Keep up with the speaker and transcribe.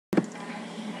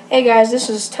Hey guys, this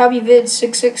is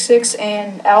TubbyVid666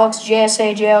 and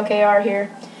AlexJSAJLKR here,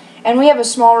 and we have a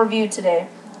small review today.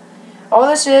 All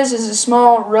this is a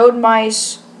small Road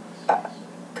Mice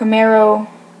Camaro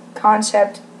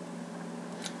concept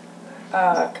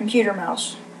computer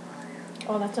mouse.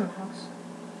 Oh, that's a mouse.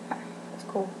 That's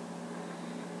cool.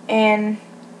 And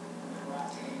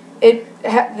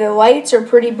the lights are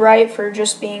pretty bright for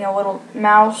just being a little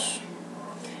mouse.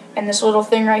 And this little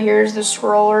thing right here is the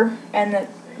scroller, and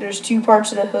there's two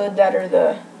parts of the hood that are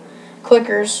the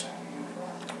clickers.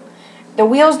 The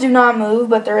wheels do not move,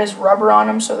 but there is rubber on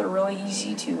them, so they're really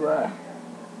easy to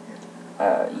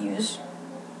use.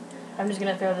 I'm just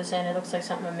going to throw this in. It looks like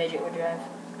something a midget would drive.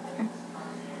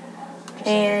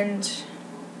 And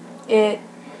it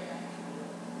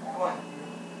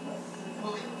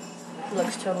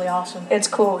looks totally awesome. It's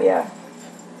cool, yeah.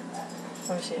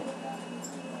 Let me see it.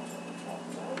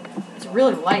 It's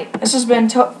really light. This has been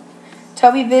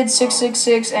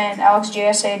TubbyVid666 and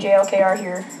AlexJSAJLKR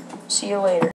here. See you later.